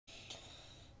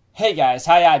Hey guys,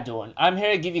 how y'all doing? I'm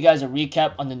here to give you guys a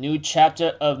recap on the new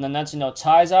chapter of Nanatsu no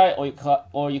Taizai,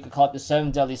 or you could call it the 7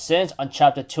 Deadly Sins, on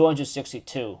chapter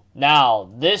 262. Now,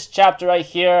 this chapter right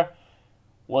here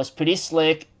was pretty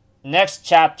slick. Next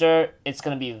chapter, it's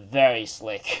gonna be very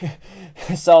slick.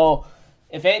 So,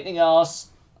 if anything else,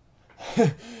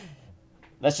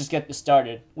 let's just get this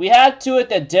started. We had to it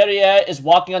that Derriere is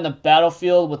walking on the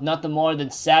battlefield with nothing more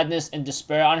than sadness and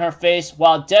despair on her face,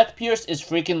 while Deathpierce is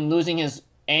freaking losing his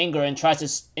anger and tries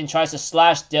to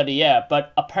slash Derriere,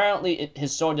 but apparently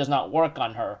his sword does not work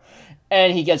on her,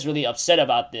 and he gets really upset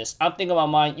about this. I'm thinking about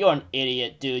mine, you're an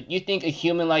idiot, dude. You think a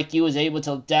human like you is able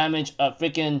to damage a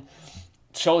freaking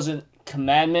chosen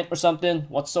commandment or something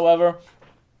whatsoever?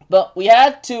 But we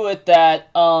had to it that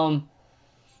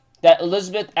that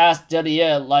Elizabeth asked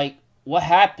Derriere, like, what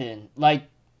happened? Like,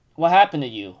 what happened to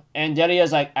you? And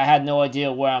Derriere's like, I had no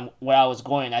idea where I was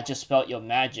going. I just felt your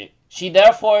magic. She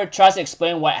therefore tries to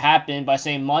explain what happened by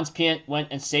saying Montpiet went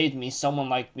and saved me, someone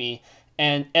like me.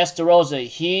 And Estarossa,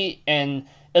 he and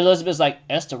Elizabeth's like,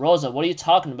 Estarossa, what are you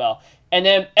talking about? And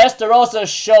then Estarossa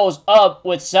shows up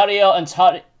with Sario and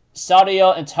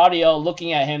Tario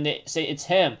looking at him. They say it's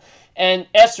him. And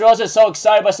Estarossa is so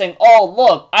excited by saying, oh,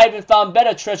 look, I even found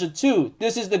better treasure too.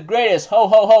 This is the greatest. Ho,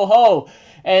 ho, ho, ho.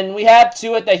 And we have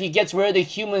to it that he gets rid of the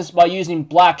humans by using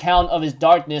Black Hound of his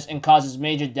darkness and causes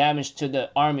major damage to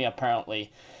the army,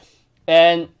 apparently.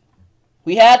 And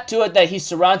we had to it that he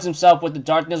surrounds himself with the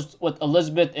darkness with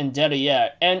Elizabeth and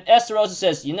Derriere. And Estarossa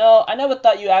says, you know, I never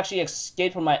thought you actually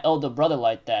escaped from my elder brother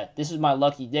like that. This is my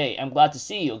lucky day. I'm glad to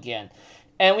see you again.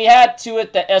 And we had to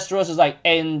it that Estarossa is like,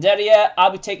 hey, Derriere, I'll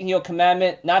be taking your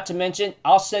commandment. Not to mention,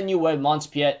 I'll send you with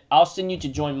Montpiet. I'll send you to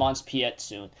join Montpiet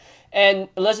soon. And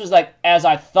Elizabeth's like, as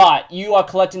I thought, you are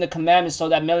collecting the commandments so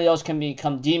that Melios can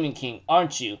become Demon King,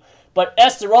 aren't you? But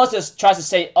Estarossa tries to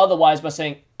say otherwise by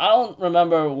saying, I don't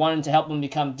remember wanting to help him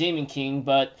become Demon King,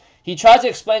 but he tries to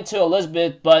explain to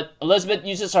Elizabeth, but Elizabeth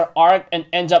uses her arc and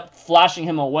ends up flashing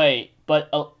him away. But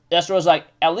Estarossa's like,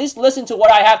 at least listen to what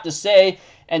I have to say,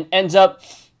 and ends up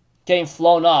getting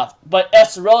flown off. But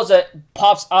Estarossa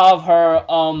pops out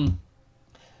of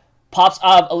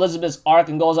Elizabeth's arc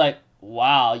and goes like,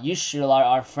 wow, you sure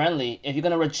are friendly. If you're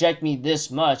gonna reject me this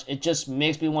much, it just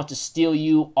makes me want to steal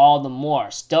you all the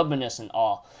more. Stubbornness and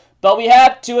all. But we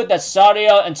have to it that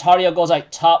Sario and Tario goes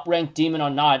like top-ranked demon or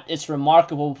not. It's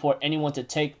remarkable for anyone to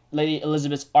take Lady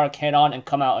Elizabeth's arc head-on and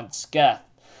come out unscathed.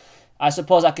 I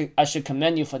suppose I should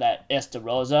commend you for that,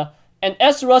 Estarossa. And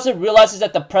Estarossa realizes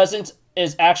that the presence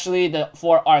is actually the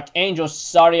 4 Archangels,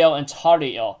 Sario and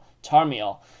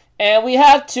Tarmiel. And we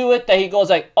have to it that he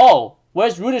goes like, oh,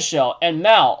 where's Rudishel and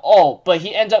Mal? Oh, but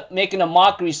he ends up making a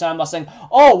mockery sign by saying,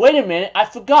 oh, wait a minute, I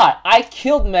forgot. I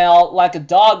killed Mal like a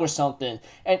dog or something.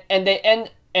 And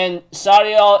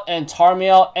Sario and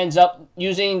Tarmiel ends up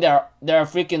using their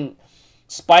freaking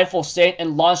spiteful state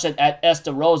and launch it at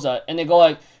Estarossa. And they go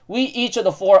like, we each of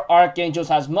the 4 Archangels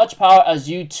has much power as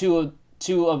you two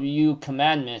of you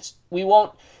commandments. We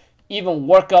won't even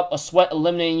work up a sweat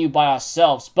eliminating you by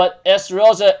ourselves. But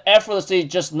Estarossa effortlessly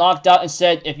just knocked out and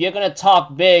said, if you're gonna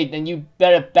talk big, then you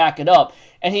better back it up.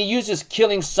 And he uses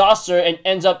Killing Saucer and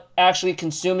ends up actually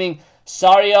consuming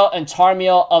Sario and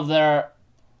Tarmiel of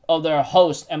their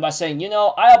host, and by saying, you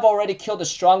know, I have already killed the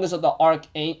strongest of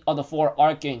the 4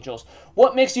 Archangels.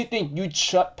 What makes you think you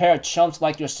pair of chumps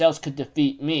like yourselves could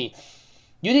defeat me?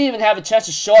 You didn't even have a chance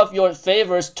to show off your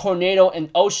favors, Tornado and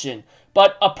Ocean.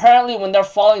 But apparently when they're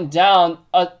falling down,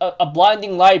 a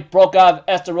blinding light broke out of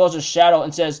Estarossa's shadow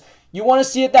and says, you want to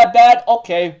see it that bad?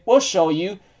 Okay, we'll show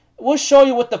you. We'll show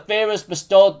you what the favors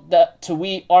bestowed to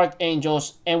we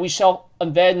Archangels, and we shall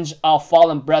avenge our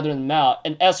fallen brethren Mal.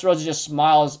 And Estarossa just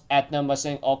smiles at them by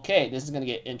saying, okay, this is going to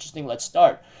get interesting. Let's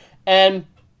start. And,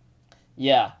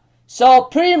 yeah. So,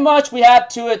 pretty much we have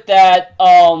to it that,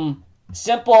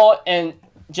 simple and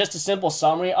just a simple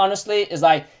summary, honestly, is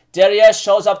like, Derriere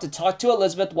shows up to talk to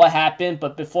Elizabeth what happened,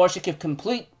 but before she can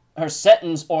complete her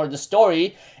sentence or the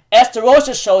story,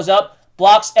 Estarossa shows up,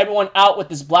 blocks everyone out with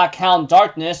this Black Hound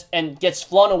darkness, and gets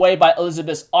flown away by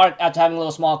Elizabeth's arc after having a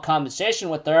little small conversation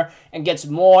with her, and gets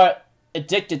more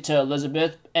addicted to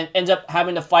Elizabeth, and ends up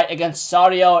having to fight against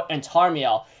Sario and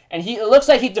Tarmiel. And it looks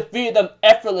like he defeated them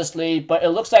effortlessly, but it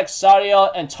looks like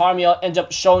Sario and Tarmiel end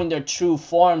up showing their true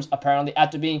forms, apparently,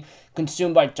 after being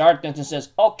consumed by darkness, and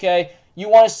says, okay, you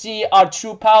want to see our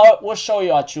true power? We'll show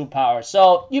you our true power.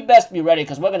 So, you best be ready,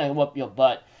 because we're going to whoop your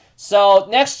butt. So,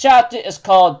 next chapter is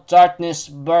called Darkness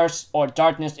Bursts or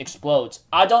Darkness Explodes.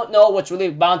 I don't know what's really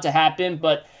bound to happen,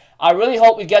 but I really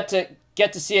hope we get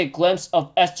to see a glimpse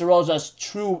of Estarossa's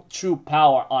true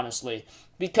power, honestly.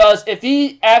 Because if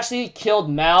he actually killed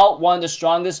Mal, one of the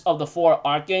strongest of the 4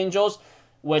 Archangels,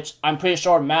 which I'm pretty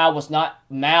sure Mal was not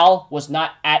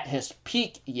at his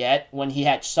peak yet when he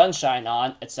had Sunshine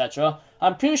on, etc.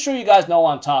 I'm pretty sure you guys know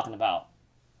what I'm talking about.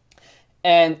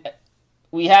 And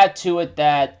we had to it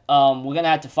that we're gonna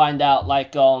have to find out,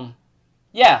 like,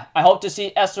 yeah, I hope to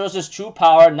see Estarossa's true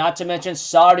power, not to mention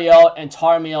Sariel and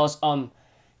Tarmiel's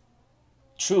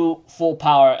true full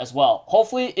power as well.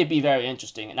 Hopefully it'd be very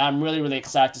interesting, and I'm really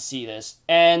excited to see this.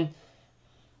 And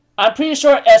I'm pretty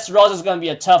sure Estarossa is going to be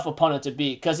a tough opponent to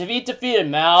beat, because if he defeated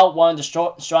Mal, one of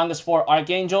the strongest 4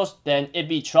 Archangels, then it'd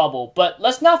be trouble. But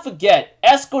let's not forget,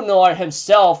 Escanor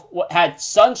himself had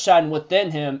Sunshine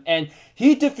within him, and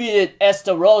he defeated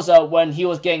Estarossa when he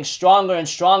was getting stronger and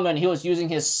stronger, and he was using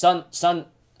his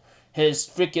his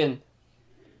freaking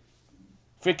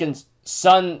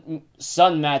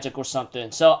sun magic or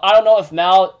something. So I don't know if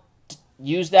Mal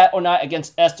used that or not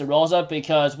against Estarossa,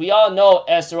 because we all know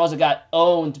Estarossa got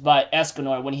owned by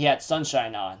Escanor when he had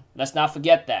Sunshine on. Let's not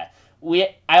forget that.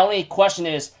 I only question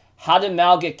is, how did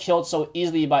Mal get killed so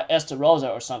easily by Estarossa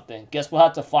or something? Guess we'll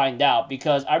have to find out,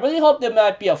 because I really hope there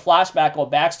might be a flashback or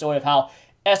backstory of how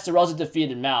Estarossa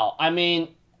defeated Mal. I mean,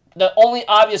 the only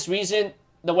obvious reason,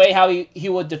 the way how he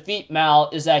would defeat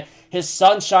Mal, is that his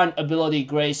Sunshine ability,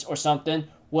 Grace or something,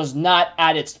 was not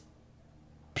at its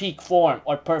peak form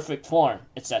or perfect form,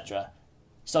 etc.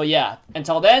 So yeah,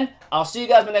 until then, I'll see you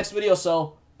guys in my next video.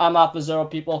 So I'm out for Zero,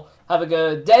 people. Have a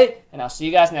good day, and I'll see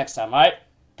you guys next time, alright?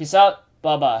 Peace out.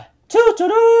 Bye-bye.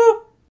 Toodaloo!